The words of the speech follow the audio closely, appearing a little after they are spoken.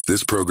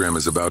This program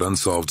is about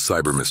unsolved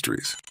cyber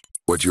mysteries.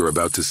 What you're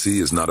about to see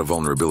is not a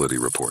vulnerability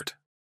report.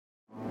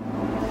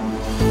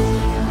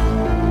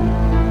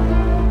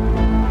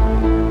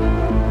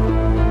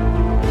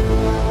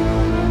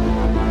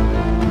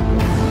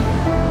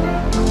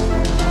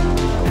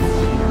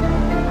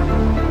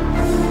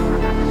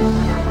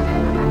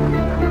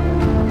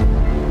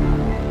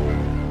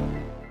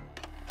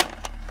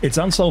 It's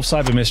Unsolved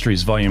Cyber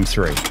Mysteries Volume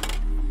 3.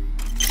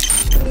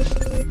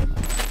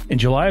 In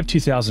July of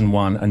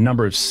 2001, a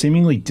number of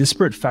seemingly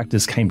disparate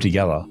factors came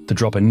together to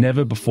drop a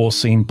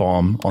never-before-seen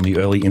bomb on the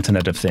early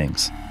Internet of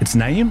Things. Its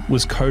name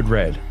was Code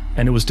Red,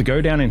 and it was to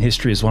go down in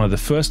history as one of the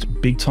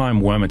first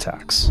big-time worm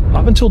attacks.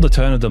 Up until the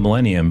turn of the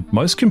millennium,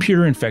 most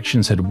computer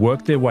infections had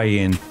worked their way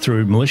in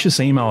through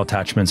malicious email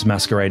attachments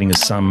masquerading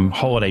as some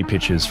holiday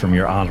pictures from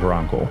your aunt or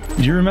uncle.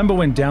 Do you remember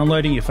when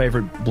downloading your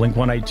favorite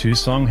Blink-182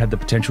 song had the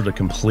potential to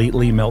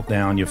completely melt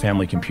down your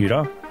family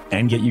computer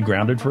and get you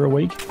grounded for a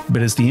week?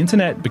 But as the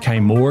internet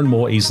became more and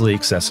more easily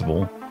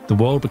accessible, the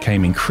world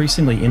became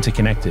increasingly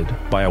interconnected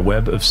by a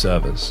web of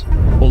servers.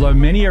 Although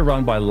many are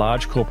run by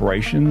large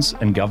corporations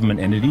and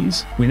government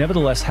entities, we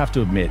nevertheless have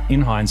to admit,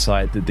 in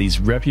hindsight, that these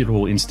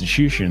reputable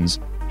institutions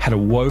had a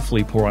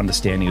woefully poor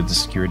understanding of the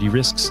security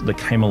risks that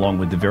came along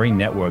with the very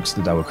networks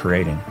that they were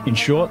creating. In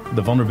short,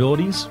 the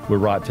vulnerabilities were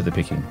ripe for the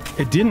picking.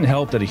 It didn't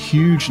help that a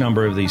huge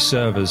number of these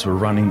servers were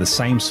running the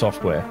same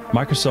software,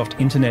 Microsoft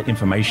Internet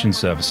Information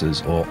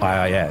Services, or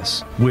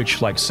IIS,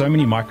 which, like so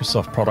many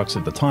Microsoft products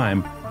at the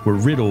time, were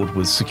riddled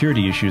with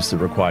security issues that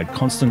required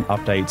constant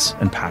updates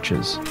and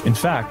patches. In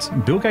fact,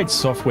 Bill Gates'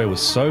 software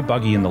was so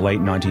buggy in the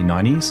late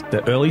 1990s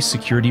that early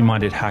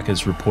security-minded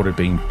hackers reported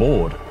being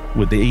bored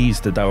with the ease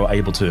that they were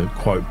able to,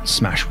 quote,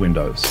 smash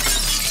Windows.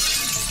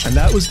 And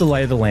that was the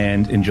lay of the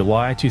land in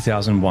July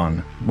 2001,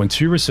 when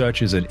two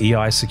researchers at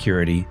EI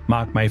Security,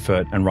 Mark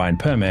Mayfert and Ryan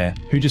Permer,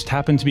 who just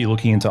happened to be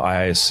looking into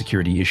IIS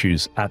security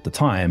issues at the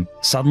time,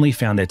 suddenly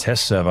found their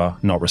test server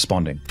not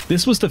responding.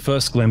 This was the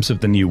first glimpse of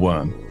the new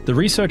worm. The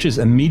researchers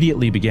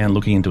immediately began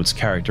looking into its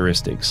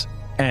characteristics,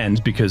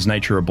 and because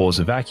nature abhors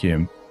a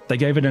vacuum, they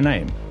gave it a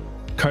name,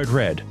 Code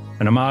Red,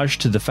 an homage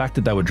to the fact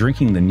that they were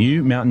drinking the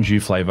new Mountain Dew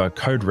flavor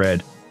Code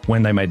Red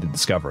when they made the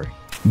discovery.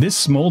 This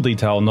small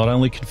detail not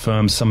only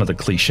confirms some of the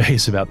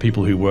cliches about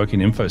people who work in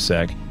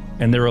InfoSec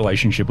and their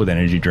relationship with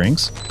energy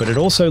drinks, but it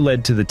also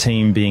led to the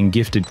team being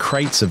gifted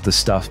crates of the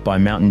stuff by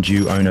Mountain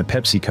Dew owner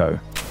PepsiCo.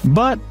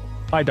 But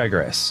I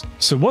digress.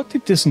 So what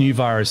did this new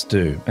virus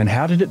do, and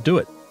how did it do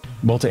it?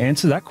 Well, to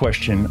answer that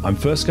question, I'm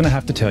first going to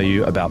have to tell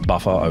you about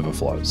buffer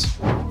overflows.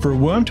 For a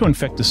worm to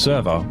infect a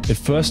server, it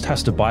first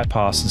has to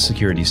bypass the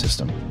security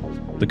system.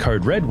 The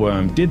Code Red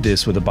worm did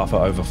this with a buffer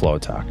overflow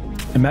attack.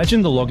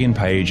 Imagine the login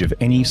page of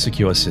any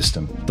secure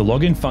system. The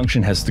login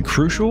function has the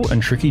crucial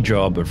and tricky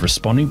job of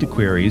responding to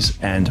queries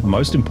and,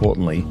 most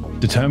importantly,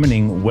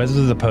 determining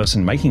whether the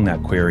person making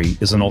that query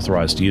is an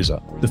authorized user.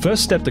 The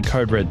first step that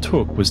Code Red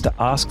took was to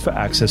ask for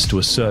access to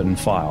a certain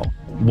file,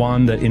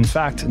 one that in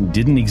fact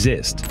didn't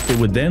exist. It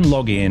would then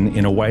log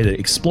in a way that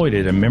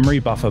exploited a memory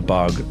buffer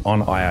bug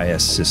on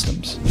IIS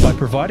systems. By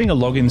providing a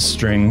login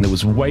string that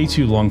was way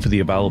too long for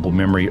the available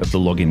memory of the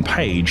login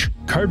page,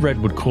 Code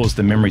Red would cause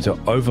the memory to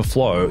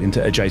overflow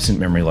into adjacent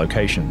memory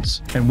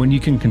locations. And when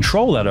you can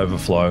control that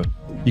overflow,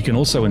 you can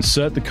also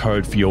insert the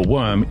code for your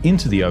worm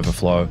into the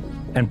overflow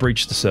and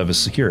breach the server's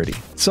security.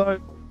 So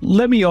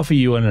let me offer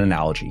you an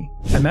analogy.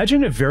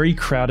 Imagine a very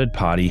crowded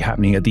party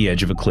happening at the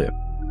edge of a cliff.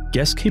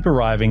 Guests keep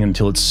arriving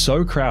until it's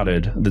so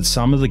crowded that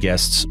some of the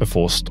guests are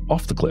forced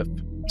off the cliff.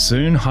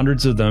 Soon,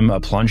 hundreds of them are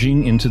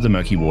plunging into the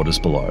murky waters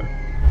below.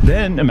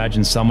 Then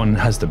imagine someone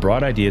has the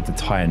bright idea to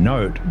tie a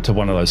note to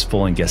one of those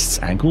fallen guests'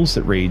 ankles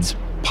that reads,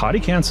 "Party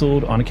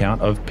cancelled on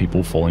account of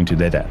people falling to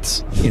their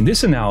deaths." In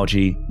this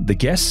analogy, the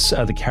guests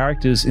are the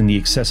characters in the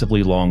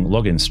excessively long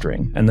login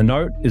string, and the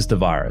note is the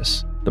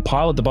virus. The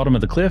pile at the bottom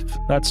of the cliff,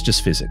 that's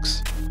just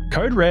physics.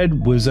 Code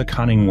Red was a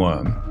cunning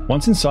worm.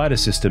 Once inside a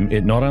system,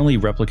 it not only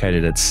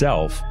replicated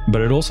itself,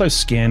 but it also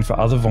scanned for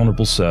other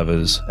vulnerable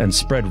servers and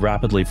spread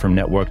rapidly from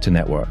network to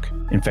network,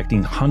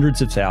 infecting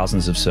hundreds of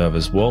thousands of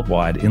servers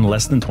worldwide in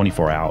less than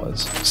 24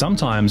 hours.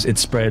 Sometimes it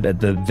spread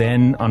at the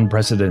then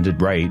unprecedented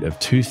rate of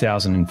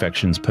 2,000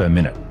 infections per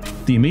minute.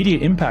 The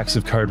immediate impacts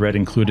of Code Red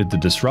included the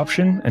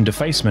disruption and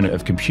defacement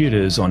of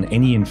computers on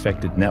any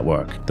infected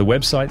network. The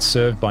websites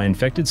served by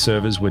infected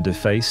servers were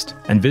defaced,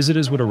 and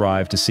visitors would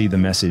arrive to see the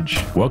message,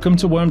 "Welcome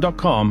to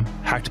worm.com,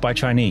 hacked by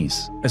Chinese."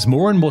 As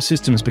more and more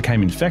systems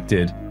became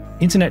infected,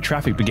 internet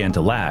traffic began to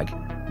lag,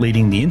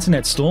 leading the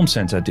Internet Storm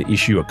Center to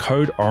issue a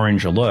code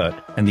orange alert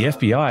and the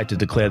FBI to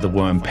declare the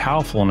worm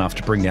powerful enough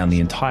to bring down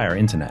the entire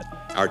internet.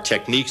 Our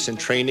techniques and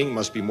training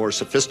must be more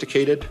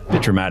sophisticated.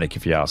 Bit dramatic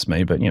if you ask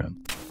me, but you know.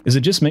 Is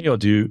it just me, or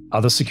do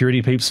other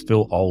security peeps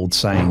feel old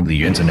saying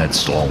the Internet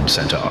Storm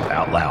Center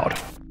out loud?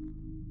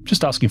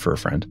 Just asking for a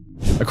friend.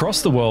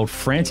 Across the world,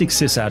 frantic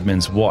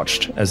sysadmins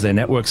watched as their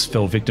networks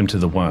fell victim to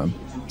the worm,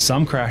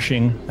 some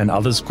crashing and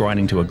others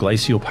grinding to a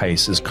glacial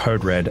pace as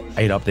Code Red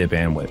ate up their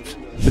bandwidth.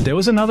 But there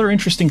was another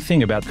interesting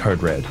thing about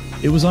Code Red.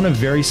 It was on a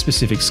very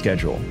specific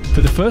schedule.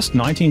 For the first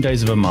 19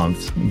 days of a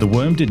month, the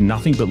worm did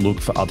nothing but look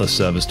for other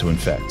servers to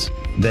infect.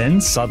 Then,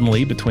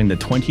 suddenly, between the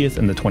 20th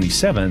and the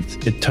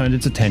 27th, it turned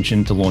its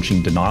attention to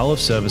launching denial of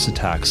service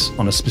attacks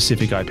on a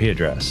specific IP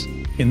address.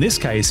 In this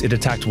case, it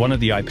attacked one of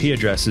the IP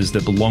addresses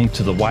that belonged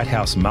to the White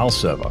House mail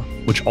server,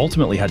 which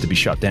ultimately had to be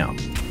shut down.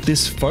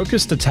 This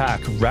focused attack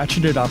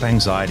ratcheted up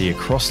anxiety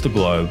across the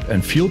globe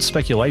and fueled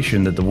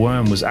speculation that the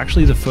worm was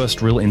actually the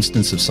first real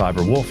instance of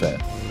cyber warfare.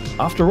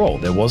 After all,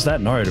 there was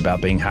that note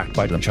about being hacked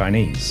by the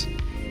Chinese.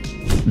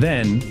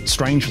 Then,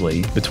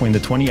 strangely, between the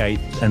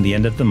 28th and the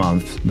end of the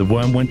month, the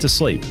worm went to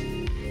sleep,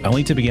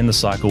 only to begin the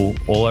cycle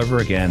all over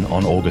again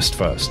on August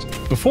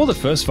 1st. Before the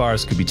first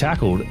virus could be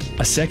tackled,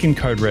 a second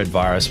Code Red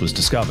virus was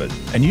discovered,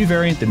 a new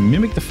variant that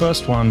mimicked the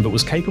first one but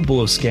was capable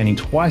of scanning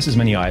twice as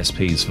many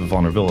ISPs for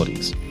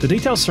vulnerabilities. The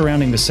details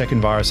surrounding the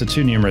second virus are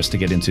too numerous to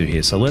get into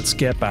here, so let's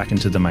get back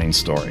into the main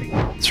story.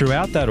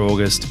 Throughout that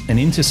August and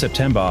into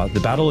September, the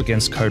battle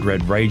against Code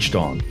Red raged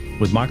on,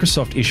 with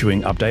Microsoft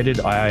issuing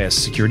updated IIS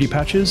security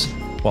patches,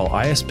 while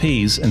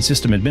ISPs and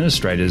system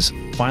administrators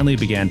finally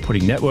began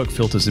putting network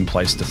filters in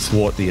place to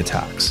thwart the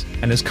attacks.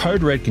 And as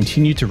Code Red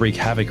continued to wreak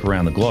havoc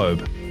around the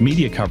globe,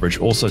 media coverage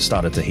also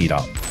started to heat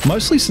up.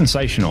 Mostly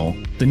sensational,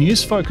 the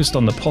news focused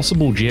on the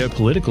possible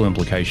geopolitical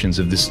implications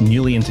of this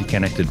newly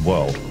interconnected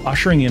world,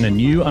 ushering in a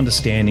new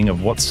understanding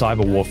of what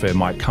cyber warfare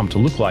might come to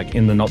look like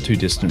in the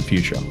not-too-distant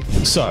future.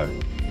 So,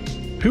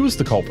 who was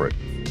the culprit?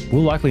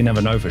 We'll likely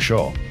never know for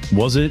sure.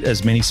 Was it,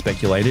 as many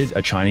speculated,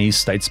 a Chinese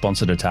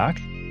state-sponsored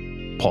attack?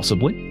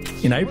 Possibly.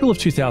 In April of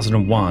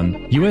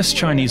 2001,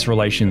 US-Chinese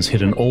relations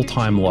hit an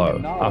all-time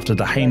low after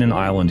the Hainan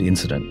Island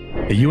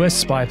incident. A US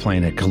spy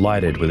plane had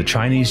collided with a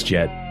Chinese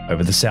jet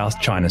over the South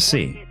China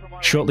Sea.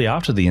 Shortly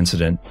after the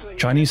incident,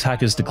 Chinese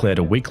hackers declared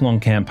a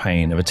week-long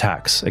campaign of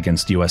attacks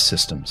against US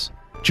systems.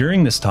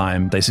 During this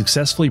time, they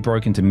successfully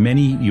broke into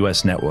many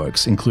US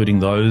networks, including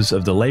those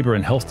of the Labor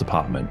and Health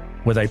Department,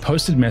 where they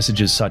posted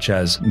messages such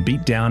as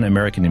 "beat down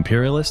American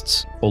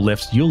imperialists" or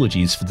left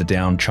eulogies for the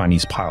downed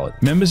Chinese pilot.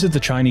 Members of the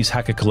Chinese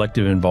hacker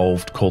collective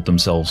involved called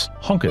themselves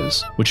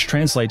honkers, which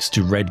translates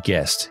to red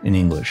guest in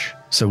English.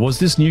 So was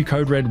this new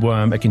Code Red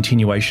worm a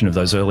continuation of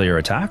those earlier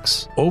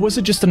attacks? Or was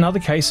it just another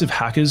case of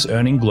hackers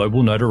earning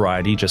global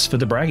notoriety just for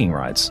the bragging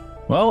rights?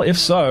 Well, if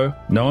so,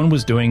 no one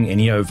was doing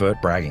any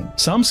overt bragging.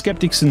 Some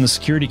skeptics in the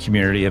security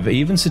community have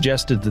even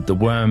suggested that the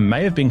worm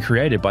may have been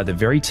created by the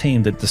very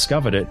team that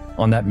discovered it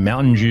on that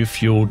Mountain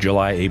Dew-fueled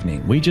July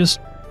evening. We just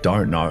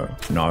don't know.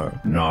 No.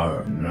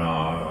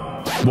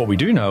 What we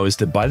do know is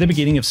that by the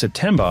beginning of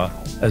September,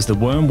 as the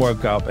worm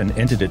woke up and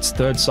entered its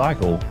third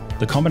cycle,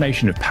 the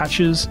combination of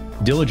patches,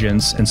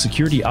 diligence, and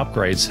security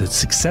upgrades had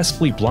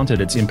successfully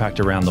blunted its impact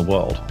around the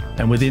world.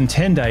 And within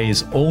 10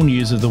 days, all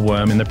news of the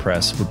worm in the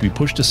press would be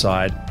pushed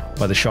aside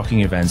by the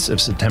shocking events of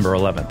September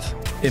 11th.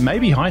 It may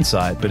be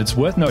hindsight, but it's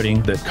worth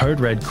noting that Code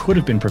Red could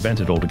have been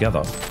prevented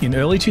altogether. In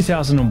early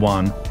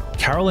 2001,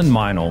 Carolyn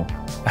Meinl,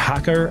 a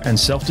hacker and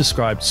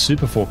self-described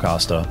super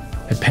forecaster,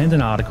 had penned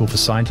an article for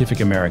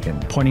Scientific American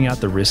pointing out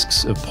the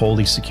risks of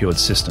poorly secured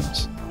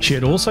systems. She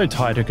had also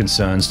tied her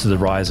concerns to the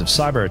rise of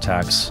cyber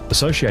attacks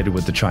associated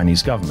with the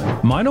Chinese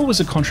government. Meinl was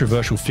a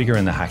controversial figure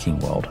in the hacking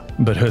world,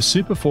 but her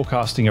super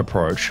forecasting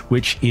approach,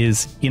 which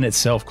is in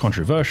itself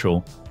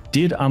controversial,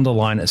 did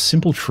underline a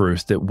simple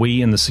truth that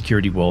we in the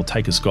security world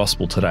take as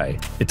gospel today.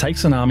 It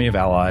takes an army of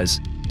allies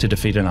to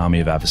defeat an army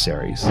of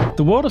adversaries.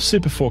 The world of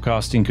super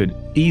forecasting could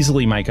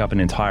easily make up an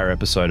entire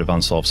episode of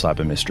Unsolved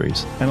Cyber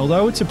Mysteries. And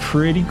although it's a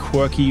pretty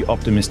quirky,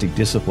 optimistic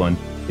discipline,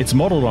 it's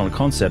modeled on a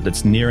concept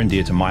that's near and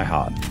dear to my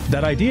heart.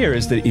 That idea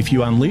is that if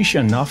you unleash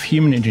enough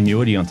human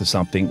ingenuity onto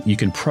something, you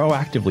can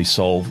proactively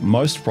solve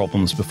most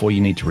problems before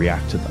you need to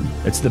react to them.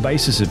 It's the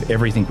basis of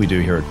everything we do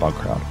here at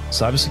Bugcrowd.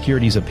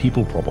 Cybersecurity is a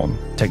people problem.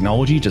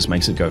 Technology just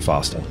makes it go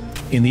faster.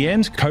 In the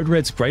end, Code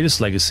Red's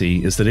greatest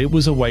legacy is that it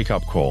was a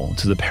wake-up call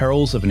to the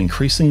perils of an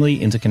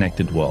increasingly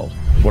interconnected world.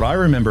 What I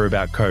remember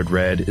about Code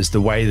Red is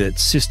the way that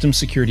system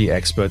security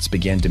experts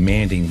began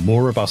demanding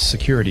more robust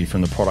security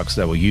from the products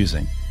they were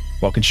using,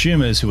 while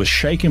consumers who were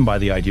shaken by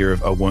the idea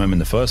of a worm in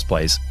the first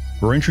place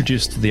were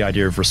introduced to the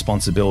idea of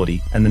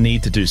responsibility and the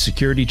need to do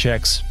security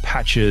checks,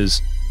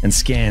 patches, and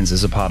scans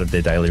as a part of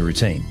their daily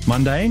routine.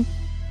 Mundane?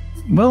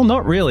 Well,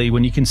 not really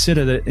when you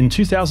consider that in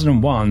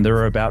 2001 there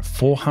were about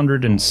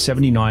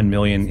 479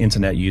 million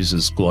internet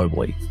users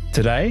globally.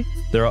 Today,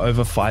 there are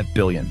over 5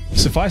 billion.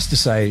 Suffice to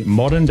say,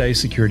 modern-day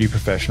security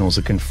professionals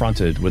are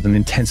confronted with an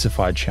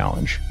intensified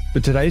challenge.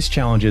 But today's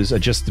challenges are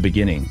just the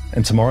beginning,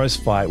 and tomorrow's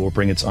fight will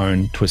bring its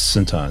own twists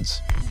and turns.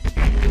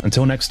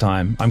 Until next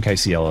time, I'm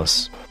Casey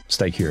Ellis.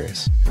 Stay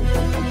curious.